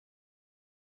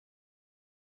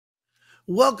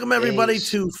Welcome everybody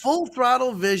Ace. to Full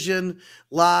Throttle Vision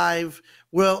live.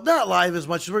 Well, not live as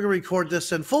much as we're going to record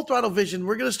this. And Full Throttle Vision,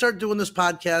 we're going to start doing this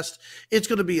podcast. It's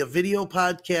going to be a video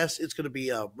podcast. It's going to be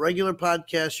a regular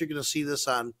podcast. You're going to see this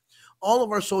on all of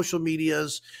our social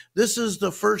medias. This is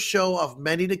the first show of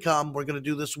many to come. We're going to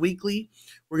do this weekly.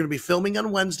 We're going to be filming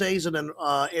on Wednesdays and then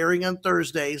airing on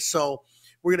Thursdays. So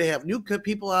we're going to have new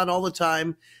people on all the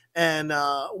time. And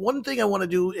one thing I want to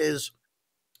do is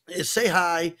say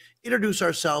hi, introduce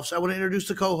ourselves. I want to introduce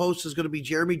the co-host is going to be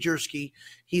Jeremy Jersky.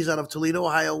 He's out of Toledo,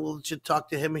 Ohio. We'll talk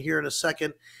to him here in a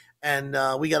second. And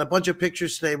we got a bunch of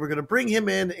pictures today. We're going to bring him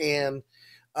in and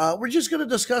we're just going to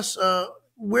discuss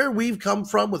where we've come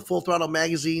from with Full Throttle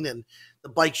Magazine and the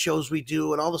bike shows we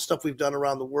do and all the stuff we've done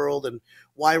around the world and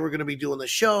why we're going to be doing the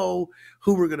show,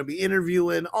 who we're going to be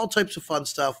interviewing, all types of fun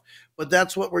stuff. But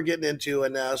that's what we're getting into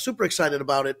and super excited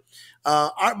about it.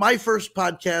 My first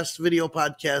podcast, video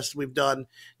podcast we've done.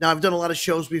 Now I've done a lot of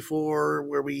shows before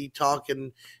where we talk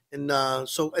and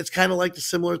so it's kind of like the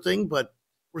similar thing, but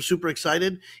we're super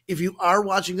excited. If you are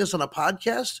watching this on a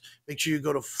podcast, make sure you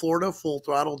go to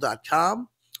floridafullthrottle.com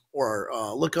or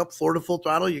look up Florida Full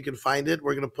Throttle. You can find it.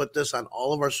 We're going to put this on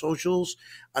all of our socials,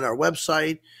 on our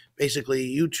website, basically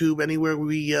YouTube, anywhere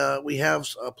we have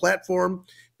a platform.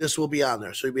 This will be on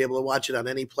there, so you'll be able to watch it on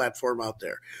any platform out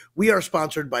there. We are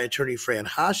sponsored by attorney Fran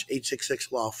Hosh,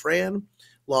 866-LAW-FRAN,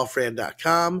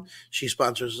 lawfran.com. She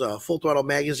sponsors Full Throttle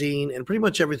Magazine and pretty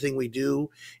much everything we do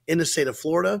in the state of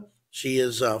Florida. She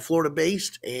is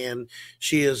Florida-based, and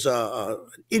she is an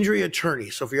injury attorney.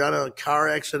 So if you're on a car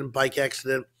accident, bike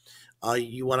accident,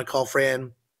 you want to call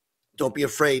Fran, don't be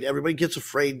afraid. Everybody gets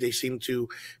afraid, they seem to,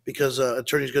 because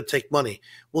attorneys going to take money.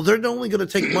 Well, they're only going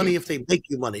to take money if they make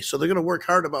you money. So they're going to work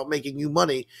hard about making you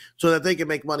money so that they can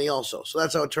make money also. So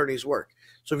that's how attorneys work.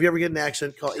 So if you ever get an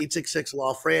accident, call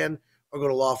 866-LAW-FRAN or go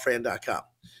to lawfran.com.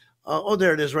 Oh,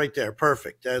 there it is right there.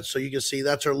 Perfect. So you can see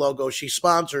that's her logo. She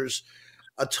sponsors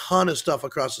a ton of stuff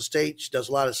across the state. She does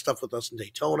a lot of stuff with us in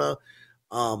Daytona.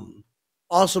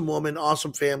 Awesome woman,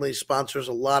 awesome family, sponsors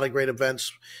a lot of great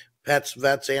events, pets,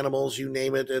 vets, animals, you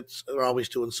name it. They're always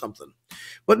doing something.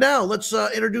 But now let's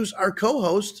introduce our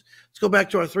co-host. Let's go back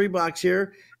to our 3-box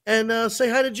here and say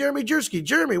hi to Jeremy Jersky.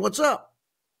 Jeremy, what's up?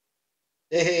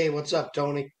 Hey, what's up,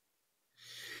 Tony?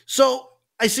 So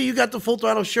I see you got the Full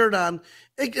Throttle shirt on.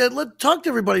 Hey, let's talk to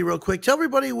everybody real quick. Tell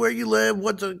everybody where you live,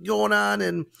 what's going on,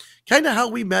 and kind of how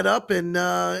we met up and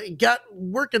got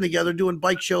working together doing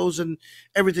bike shows and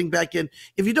everything back in.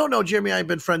 If you don't know, Jeremy and I have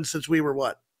been friends since we were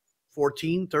what,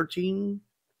 14, 13?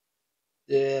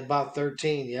 Yeah, about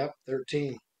 13. Yep,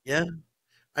 13. Yeah.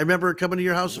 I remember coming to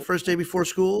your house the first day before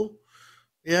school.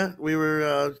 Yeah, we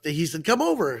were, he said, come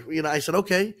over. I said,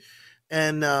 okay.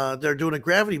 And they're doing a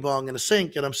gravity bong in a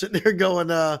sink, and I'm sitting there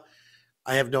going,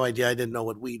 I have no idea. I didn't know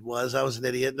what weed was. I was an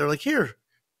idiot. And they're like, here,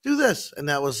 do this. And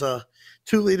that was a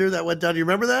 2-liter that went down. You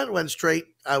remember that? Went straight.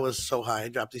 I was so high. I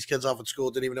dropped these kids off at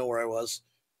school. Didn't even know where I was.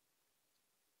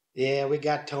 Yeah, we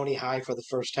got Tony high for the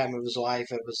first time of his life.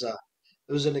 It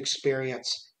was an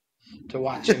experience to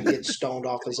watch him get stoned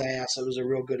off his ass. It was a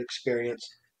real good experience.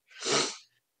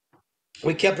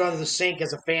 We kept under the sink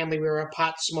as a family. We were a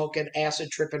pot smoking,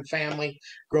 acid tripping family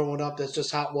growing up. That's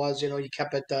just how it was. You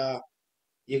kept it.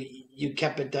 You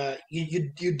kept it.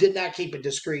 You did not keep it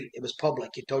discreet. It was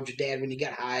public. You told your dad when you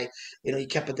got high. You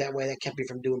kept it that way. That kept me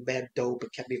from doing bad dope.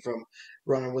 It kept me from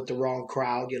running with the wrong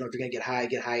crowd. If you're gonna get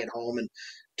high at home. And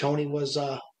Tony was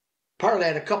part of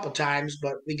that a couple times,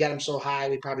 but we got him so high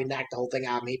we probably knocked the whole thing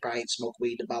out. He probably ain't smoked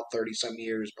weed in about 30 some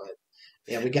years. But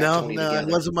yeah, we got No, Tony no, it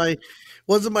together.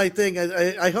 wasn't my thing.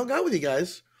 I hung out with you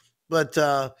guys, but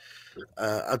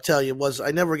I'll tell you,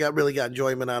 I never really got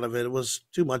enjoyment out of it. It was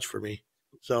too much for me.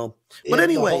 So, but Yeah,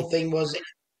 anyway, the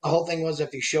whole thing was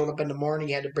if you showed up in the morning,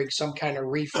 you had to bring some kind of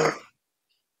reefer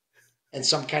and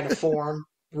some kind of form,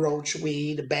 roach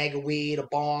weed, a bag of weed, a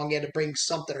bong. You had to bring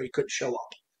something or you couldn't show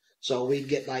up. So we'd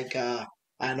get like, I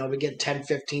don't know, we get 10,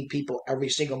 15 people every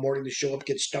single morning to show up,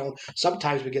 get stoned.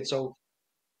 Sometimes we get so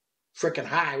freaking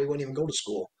high we wouldn't even go to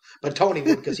school. But Tony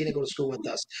would because he didn't go to school with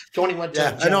us. Tony went to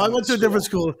yeah, a I know. I went gentleman's to a different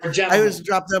school. school. A I gentleman. always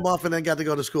dropped them off and then got to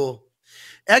go to school.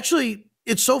 Actually,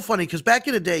 it's so funny because back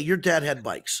in the day, your dad had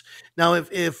bikes. Now,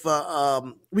 if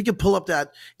we could pull up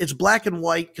that, it's black and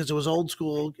white because it was old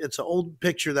school. It's an old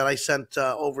picture that I sent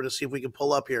over to see if we can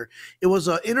pull up here. It was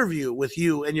an interview with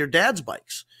you and your dad's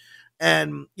bikes.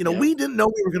 And, Yep. we didn't know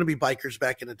we were going to be bikers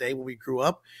back in the day when we grew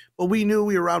up, but we knew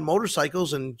we were around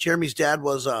motorcycles. And Jeremy's dad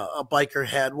was a biker,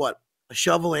 had what, a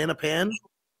shovel and a pan?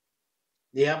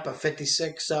 Yep, a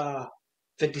 56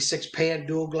 pan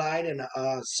dual glide and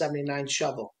a 79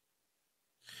 shovel.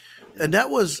 And that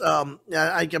was, I'm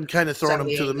kind of throwing them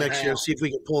to 78 the and a mix here, half. see if we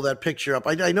can pull that picture up.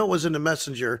 I know it was in the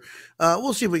messenger.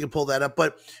 We'll see if we can pull that up.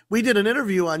 But we did an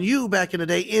interview on you back in the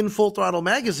day in Full Throttle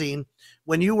magazine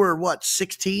when you were what,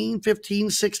 16, 15,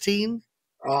 16.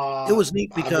 It was neat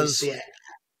Let me because see it.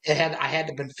 I had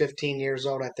to have been 15 years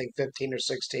old, I think 15 or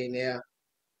 16. Yeah.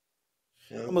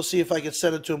 Yeah. I'm gonna see if I can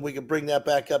send it to him. We can bring that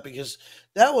back up because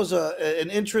that was an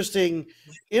interesting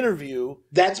interview.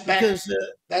 That's back. Because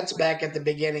That's back at the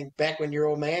beginning, back when your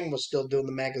old man was still doing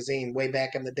the magazine, way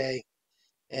back in the day.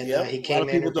 And yep, he a lot came of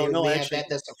and people don't interviewed know me. actually.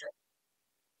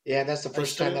 Yeah, that's the I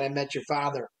first time that started. I met your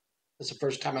father. That's the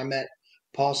first time I met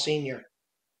Paul Senior.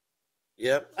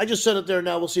 Yep. I just sent it there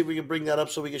now. We'll see if we can bring that up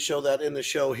so we can show that in the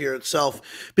show here itself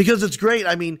because it's great.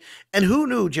 I mean, and who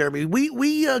knew, Jeremy?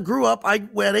 We grew up. At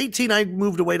 18, I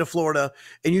moved away to Florida,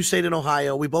 and you stayed in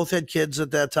Ohio. We both had kids at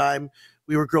that time.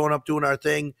 We were growing up doing our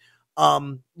thing.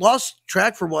 Lost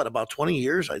track for what, about 20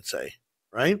 years, I'd say,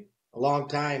 right? A long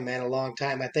time, man, a long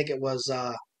time. I think it was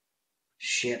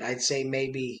shit. I'd say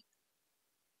maybe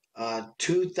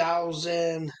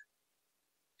 2000.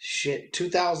 Shit,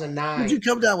 Who'd 2009, you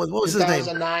come down with? What was his name?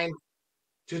 2009,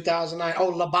 2009. Oh,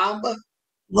 La Bamba,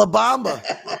 La Bamba.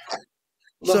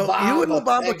 La So you and La Bamba,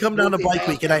 Bamba that come down to goofy Bike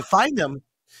Week, and I bastard. find him.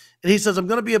 And he says, I'm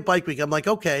going to be at Bike Week. I'm like,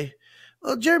 okay.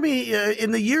 Well, Jeremy,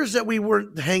 in the years that we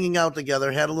weren't hanging out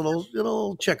together, had a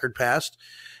little checkered past.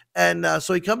 And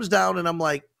so he comes down, and I'm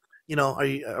like,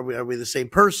 are we the same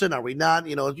person? Are we not?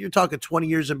 You're talking 20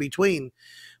 years in between.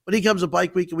 But he comes to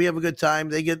Bike Week, and we have a good time.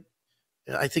 They get,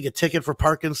 I think, a ticket for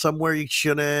parking somewhere you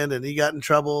shouldn't, and he got in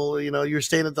trouble. You're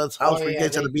staying at this Oh house where you yeah,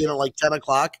 guys had to be in at like 10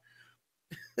 o'clock.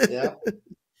 yeah,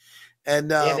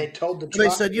 And yeah. They towed the and I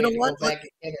truck, said, and you we know had to what? go back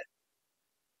and get it.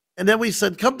 And then we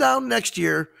said, come down next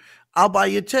year. I'll buy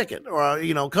you a ticket, or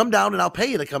come down and I'll pay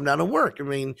you to come down and work. I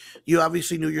mean, you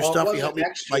obviously knew your Oh, it stuff. You wasn't helped me with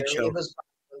next the year. bike It show. was.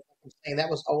 I'm saying that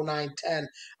was 09, 10.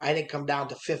 I didn't come down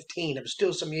to 15. It was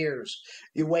still some years.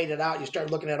 You waited out. You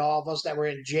started looking at all of us that were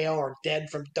in jail or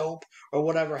dead from dope or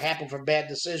whatever happened from bad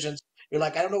decisions. You're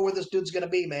like, I don't know where this dude's going to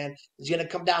be, man. Is he going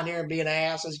to come down here and be an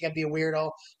ass? Is he going to be a weirdo?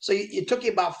 So it took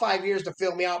you about 5 years to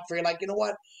fill me out for you. Like, you know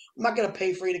what? I'm not going to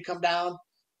pay for you to come down.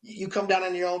 You come down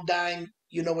on your own dime.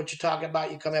 You know what you're talking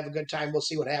about. You come have a good time. We'll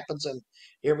see what happens. And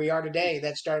here we are today.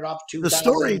 That started off The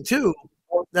story 2014, too.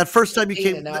 That first time you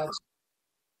and came, now it's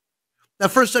that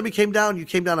first time you came down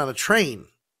on a train.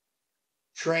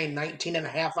 train, 19 and a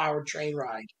half hour train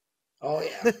ride. Oh,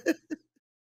 yeah.